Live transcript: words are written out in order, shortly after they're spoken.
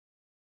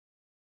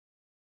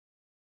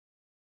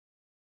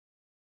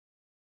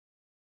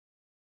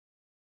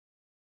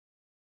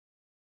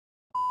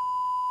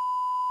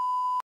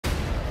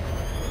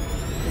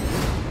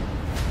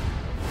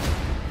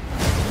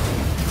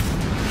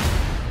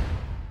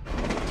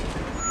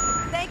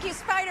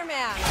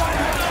am.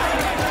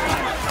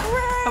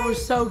 That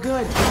was so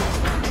good.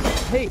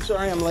 Hey,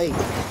 sorry I'm late.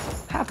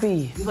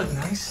 Happy. You look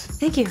nice.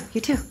 Thank you.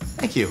 You too.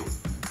 Thank you.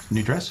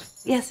 New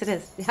dress? Yes, it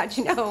is. How'd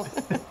you know?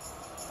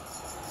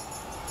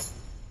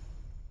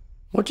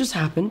 What just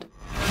happened?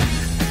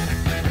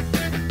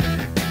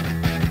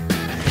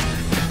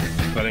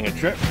 Planning a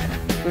trip?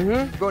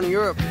 Mm-hmm. Going to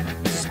Europe.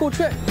 It's a school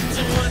trip. Did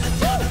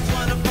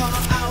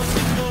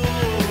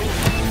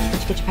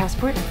you get your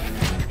passport?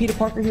 Peter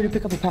Parker here to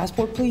pick up a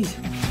passport, please.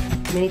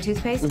 Mini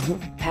toothpaste?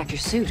 Mm-hmm. Pack your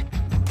suit.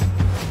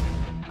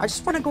 I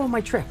just want to go on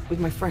my trip with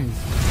my friends.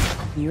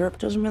 Europe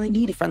doesn't really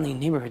need a friendly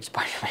neighborhood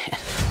Spider-Man.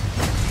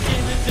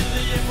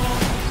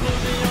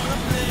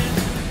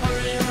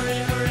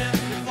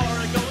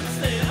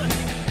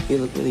 You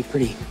look really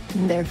pretty.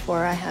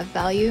 Therefore, I have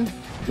value.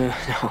 No,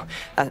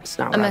 that's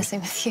not right. I'm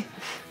messing with you.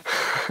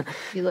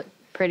 You look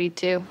pretty,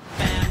 too.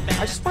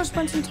 I just want to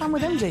spend some time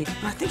with MJ.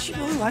 I think she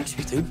really likes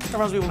me, dude. That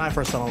reminds me when I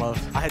first fell in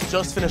love. I had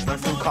just finished my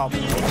film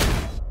Cobbler.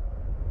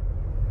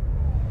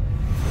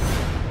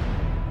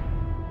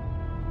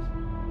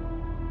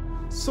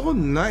 So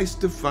nice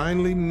to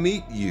finally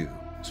meet you,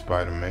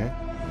 Spider-Man.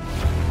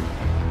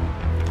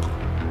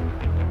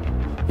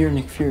 You're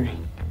Nick Fury.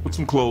 Put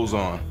some clothes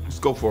on. Let's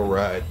go for a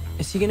ride.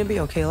 Is he gonna be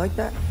okay like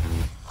that?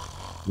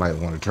 Might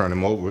want to turn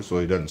him over so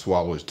he doesn't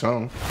swallow his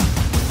tongue.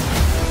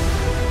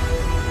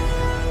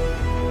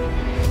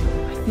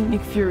 I think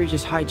Nick Fury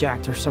just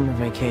hijacked our summer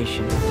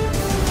vacation.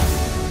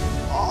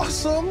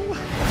 Awesome!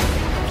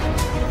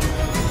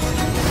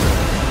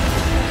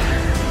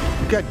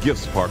 You got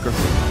gifts, Parker,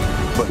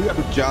 but you have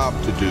a job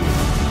to do.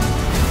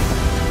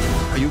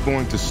 Are you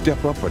going to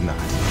step up or not?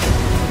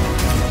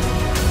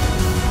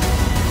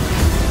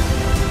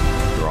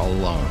 You're all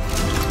alone.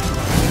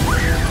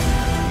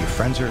 Your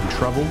friends are in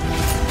trouble.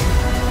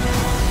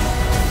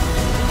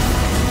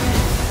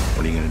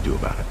 What are you gonna do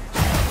about it?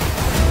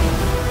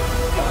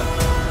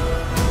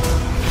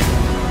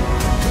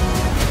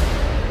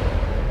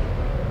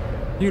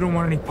 You don't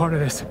want any part of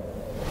this.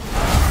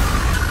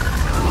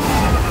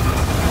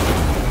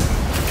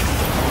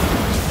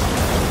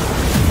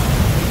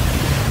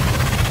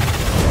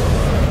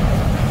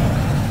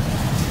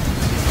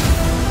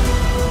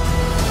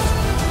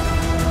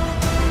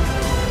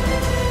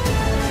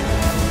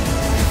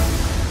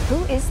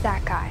 Who is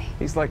that guy?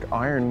 He's like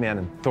Iron Man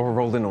and Thor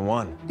rolled into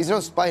one. He's no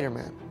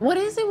Spider-Man. What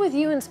is it with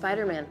you and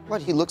Spider-Man?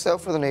 What, he looks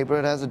out for the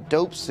neighborhood, has a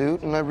dope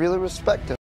suit, and I really respect him.